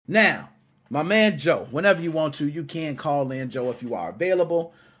Now, my man Joe, whenever you want to, you can call in, Joe, if you are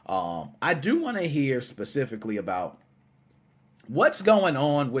available. I do want to hear specifically about what's going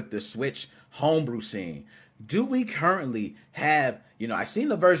on with the Switch homebrew scene. Do we currently have, I seen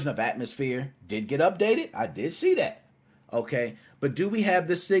the version of Atmosphere did get updated. I did see that. Okay. But do we have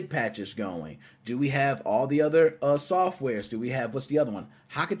the SIG patches going? Do we have all the other softwares? Do we have, what's the other one?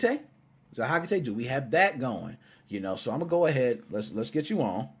 Hakate? Is that Hakate? Do we have that going? So I'm going to go ahead. Let's get you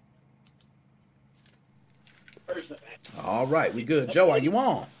on. All right. We good. Joe, are you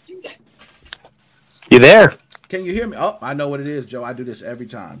on? You there? Can you hear me? Oh, I know what it is, Joe. I do this every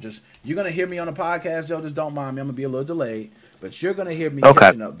time. You're going to hear me on the podcast, Joe. Just don't mind me. I'm going to be a little delayed. But you're going to hear me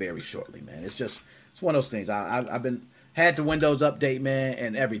catching up very shortly, man. It's one of those things. I've had the Windows update, man,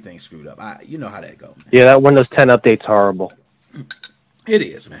 and everything screwed up. You know how that goes, man. Yeah, that Windows 10 update's horrible. It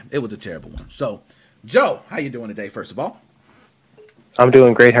is, man. It was a terrible one. So, Joe, how you doing today, first of all? I'm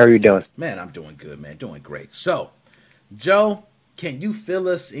doing great. How are you doing? Man, I'm doing good, man. Doing great. So, Joe, can you fill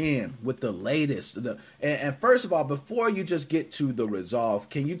us in with the latest? And first of all, before you just get to the resolve,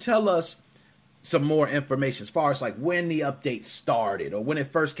 can you tell us some more information as far as like when the update started or when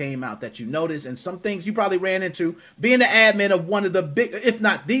it first came out that you noticed, and some things you probably ran into being the admin of one of the big, if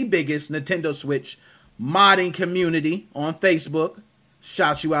not the biggest, Nintendo Switch modding community on Facebook?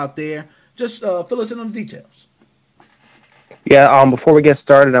 Shout you out there. Just fill us in on the details. Yeah, before we get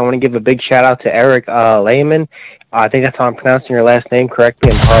started, I want to give a big shout out to Eric Lehman. I think that's how I'm pronouncing your last name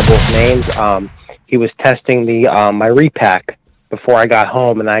correctly. I'm horrible with names. He was testing my repack before I got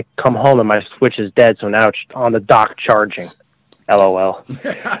home, and I come home and my Switch is dead, so now it's on the dock charging. LOL.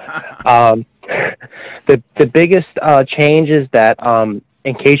 The biggest change is that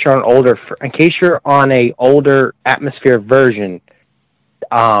in case you're on a older Atmosphere version,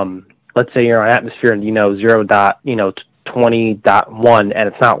 let's say you're on Atmosphere and 0.20.1 and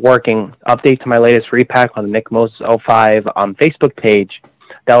it's not working, update to my latest repack on the Nick Moses 05 Facebook page.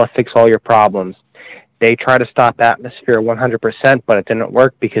 That'll fix all your problems. They try to stop Atmosphere 100%, but it didn't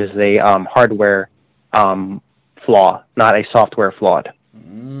work because they hardware flaw, not a software flawed.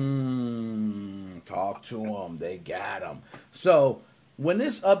 Talk to them. They got them. So when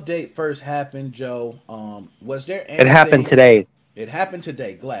this update first happened, Joe, was there anything? It happened today. It happened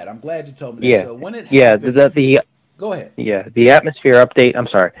today. I'm glad you told me that. Yeah. So when it happened, go ahead. Yeah, the Atmosphere update. I'm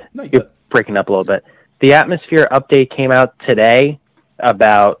sorry, you're breaking up a little bit. The Atmosphere update came out today,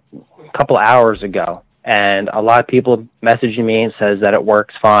 about a couple hours ago, and a lot of people messaging me and says that it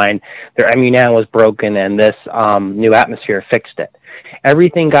works fine. Their MU9 was broken, and this new Atmosphere fixed it.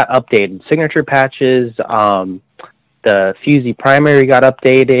 Everything got updated. Signature patches, the Fusey primary got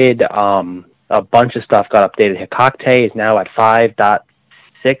updated. A bunch of stuff got updated. Hikakte is now at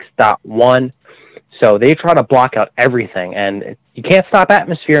 5.6.1. So they try to block out everything, and you can't stop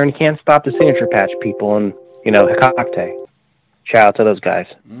Atmosphere, and you can't stop the signature patch people, and Hikakte. Shout out to those guys.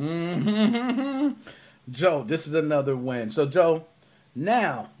 Mm-hmm. Joe, this is another win. So Joe,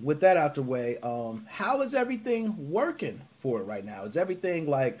 now with that out the way, how is everything working for it right now? Is everything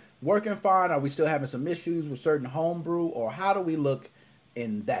like working fine? Are we still having some issues with certain homebrew, or how do we look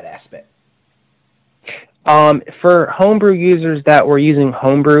in that aspect? For homebrew users that were using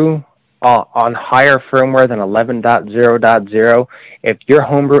homebrew on higher firmware than 11.0.0, if your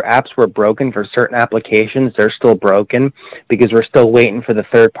homebrew apps were broken for certain applications, they're still broken because we're still waiting for the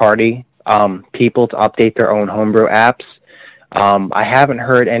third-party people to update their own homebrew apps. I haven't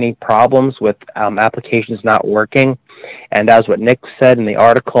heard any problems with applications not working, and that's what Nick said in the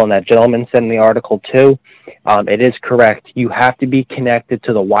article, and that gentleman said in the article too. It is correct. You have to be connected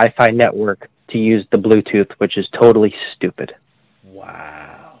to the Wi-Fi network to use the Bluetooth, which is totally stupid.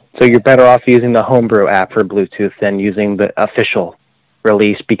 Wow. So you're better off using the homebrew app for Bluetooth than using the official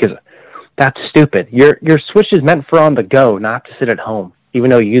release, because that's stupid. Your Switch is meant for on the go, not to sit at home, even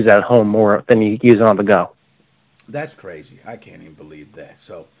though you use it at home more than you use it on the go. That's crazy. I can't even believe that.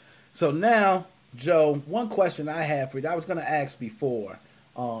 So now, Joe, one question I have for you, I was going to ask before.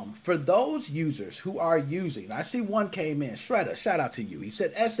 For those users who are using, I see one came in, Shredder, shout out to you. He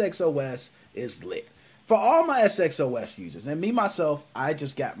said SXOS is lit. For all my SXOS users, and me myself, I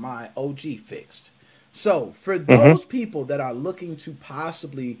just got my OG fixed. So for those people that are looking to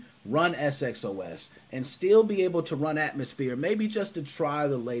possibly run SXOS and still be able to run Atmosphere, maybe just to try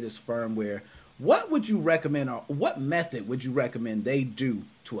the latest firmware, what would you recommend, or what method would you recommend they do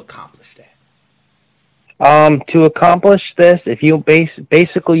to accomplish that? To accomplish this, if you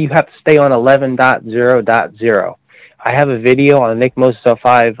basically you have to stay on 11.0.0. I have a video on the Nick Moses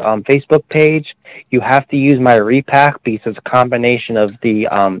 05 Facebook page. You have to use my repack because it's a combination of the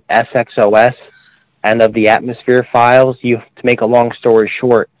SXOS and of the Atmosphere files. To make a long story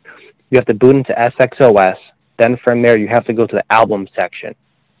short, You have to boot into SXOS. Then from there, you have to go to the album section.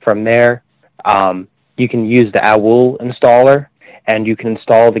 From there, you can use the AWOL installer, and you can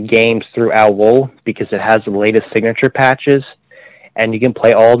install the games through AWOL because it has the latest signature patches, and you can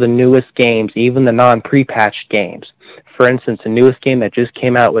play all the newest games, even the non-pre-patched games. For instance, the newest game that just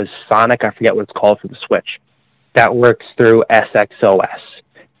came out was Sonic, I forget what it's called, for the Switch. That works through SXOS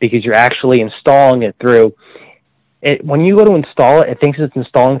because you're actually installing it through it. When you go to install it, it thinks it's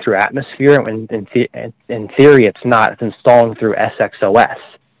installing through Atmosphere, and in theory it's not. It's installing through SXOS.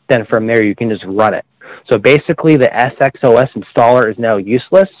 Then from there you can just run it. So basically the SXOS installer is now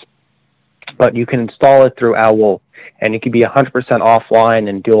useless, but you can install it through AWOL, and you can be 100% offline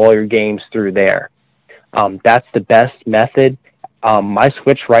and do all your games through there. That's the best method. My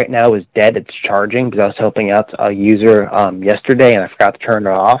Switch right now is dead. It's charging because I was helping out a user yesterday and I forgot to turn it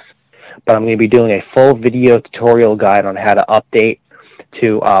off. But I'm going to be doing a full video tutorial guide on how to update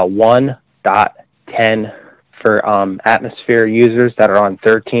to 1.10 for Atmosphere users that are on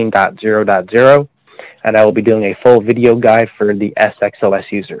 13.0.0. And I will be doing a full video guide for the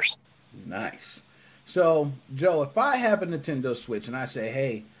SXOS users. Nice. So, Joe, if I have a Nintendo Switch and I say,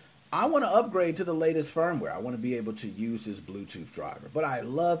 hey, I want to upgrade to the latest firmware, I want to be able to use this Bluetooth driver, but I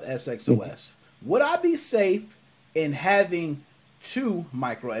love SXOS. Would I be safe in having two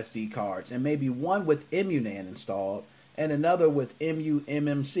micro SD cards and maybe one with EmuNAND installed and another with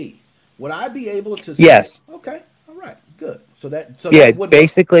MMC? Would I be able to say, yes. Okay, all right, good. So that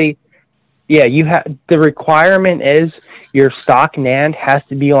basically, yeah, you have the requirement is your stock NAND has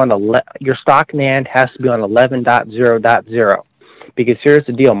to be on 11.0.0. Because here's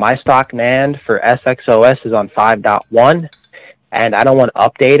the deal, my stock NAND for SXOS is on 5.1, and I don't want to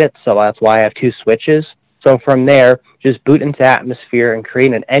update it, so that's why I have two switches. So from there, just boot into Atmosphere and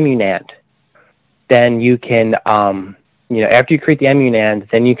create an EmuNAND. Then you can, after you create the EmuNAND,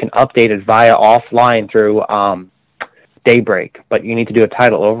 then you can update it via offline through Daybreak. But you need to do a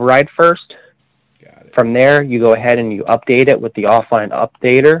title override first. Got it. From there, you go ahead and you update it with the offline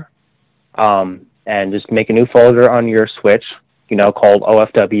updater, and just make a new folder on your Switch, called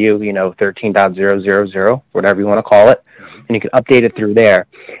OFW, 13.0.0.0, whatever you want to call it, and you can update it through there.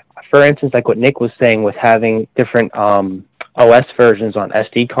 For instance, like what Nick was saying with having different OS versions on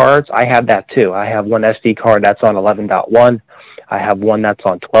SD cards, I have that too. I have one SD card that's on 11.1. I have one that's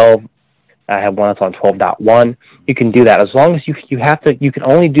on 12. I have one that's on 12.1. You can do that as long as you can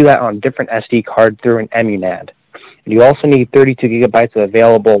only do that on different SD cards through an EmuNAND. And you also need 32 gigabytes of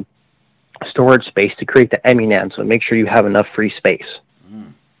available storage space to create the EmuNAND, so make sure you have enough free space.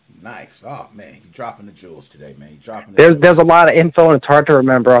 Nice. Oh man, you're dropping the jewels today, man. There's a lot of info, and it's hard to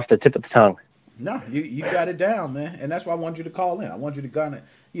remember off the tip of the tongue. No, you got it down, man, and that's why I want you to call in. I want you to go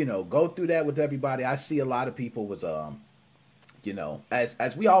through that with everybody. I see a lot of people with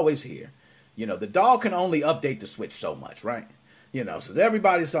as we always hear, the dog can only update the Switch so much, right? So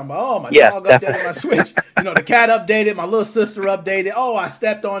everybody's talking about, oh, my dog updated my Switch. The cat updated, my little sister updated. Oh, I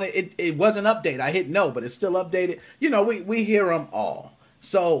stepped on it. It wasn't updated. I hit no, but it's still updated. We hear them all.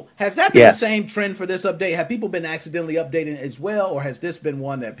 So has that been the same trend for this update? Have people been accidentally updating as well, or has this been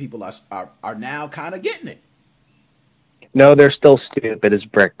one that people are now kind of getting it? No, they're still stupid as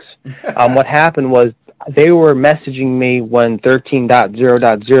bricks. What happened was they were messaging me when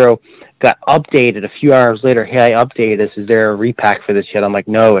 13.0.0 got updated a few hours later. Hey, I updated this. Is there a repack for this yet? I'm like,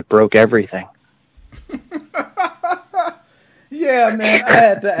 no, it broke everything. Yeah, man, I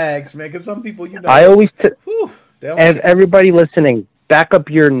had to ask, man, because some people, I always, and everybody listening, back up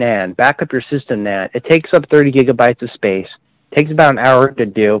your NAND, back up your system NAND. It takes up 30 gigabytes of space. It takes about an hour to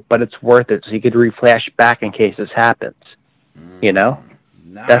do, but it's worth it, so you could reflash back in case this happens.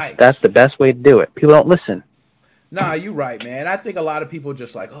 Nice. That's the best way to do it. People don't listen. Nah, you're right, man. I think a lot of people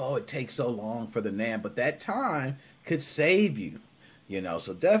just like, oh, it takes so long for the NAND, but that time could save you,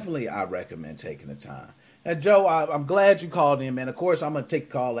 So definitely, I recommend taking the time. Now, Joe, I'm glad you called in, man. Of course, I'm gonna take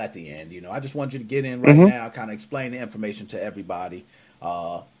a call at the end. I just want you to get in right now, kind of explain the information to everybody.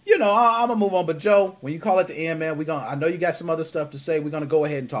 I'm gonna move on. But Joe, when you call at the end, man, I know you got some other stuff to say. We're gonna go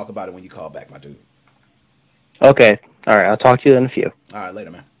ahead and talk about it when you call back, my dude. Okay. All right. I'll talk to you in a few. All right.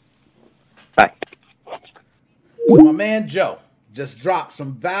 Later, man. Bye. So my man Joe just dropped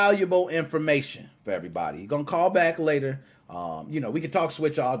some valuable information for everybody. He's going to call back later. We can talk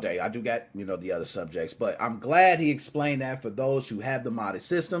Switch all day. I do got, the other subjects, but I'm glad he explained that for those who have the modded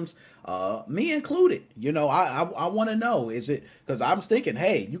systems, me included. I want to know, is it, because I was thinking,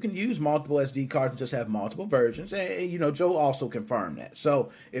 hey, you can use multiple SD cards and just have multiple versions. And, Joe also confirmed that. So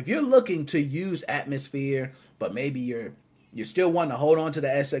if you're looking to use Atmosphere, but maybe you're still wanting to hold on to the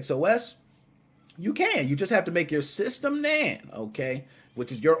SXOS, you can. You just have to make your system NAND, okay?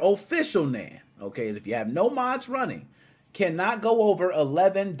 which is your official NAND, okay, if you have no mods running, cannot go over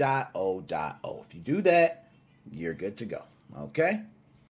 11.0.0. If you do that, you're good to go, okay?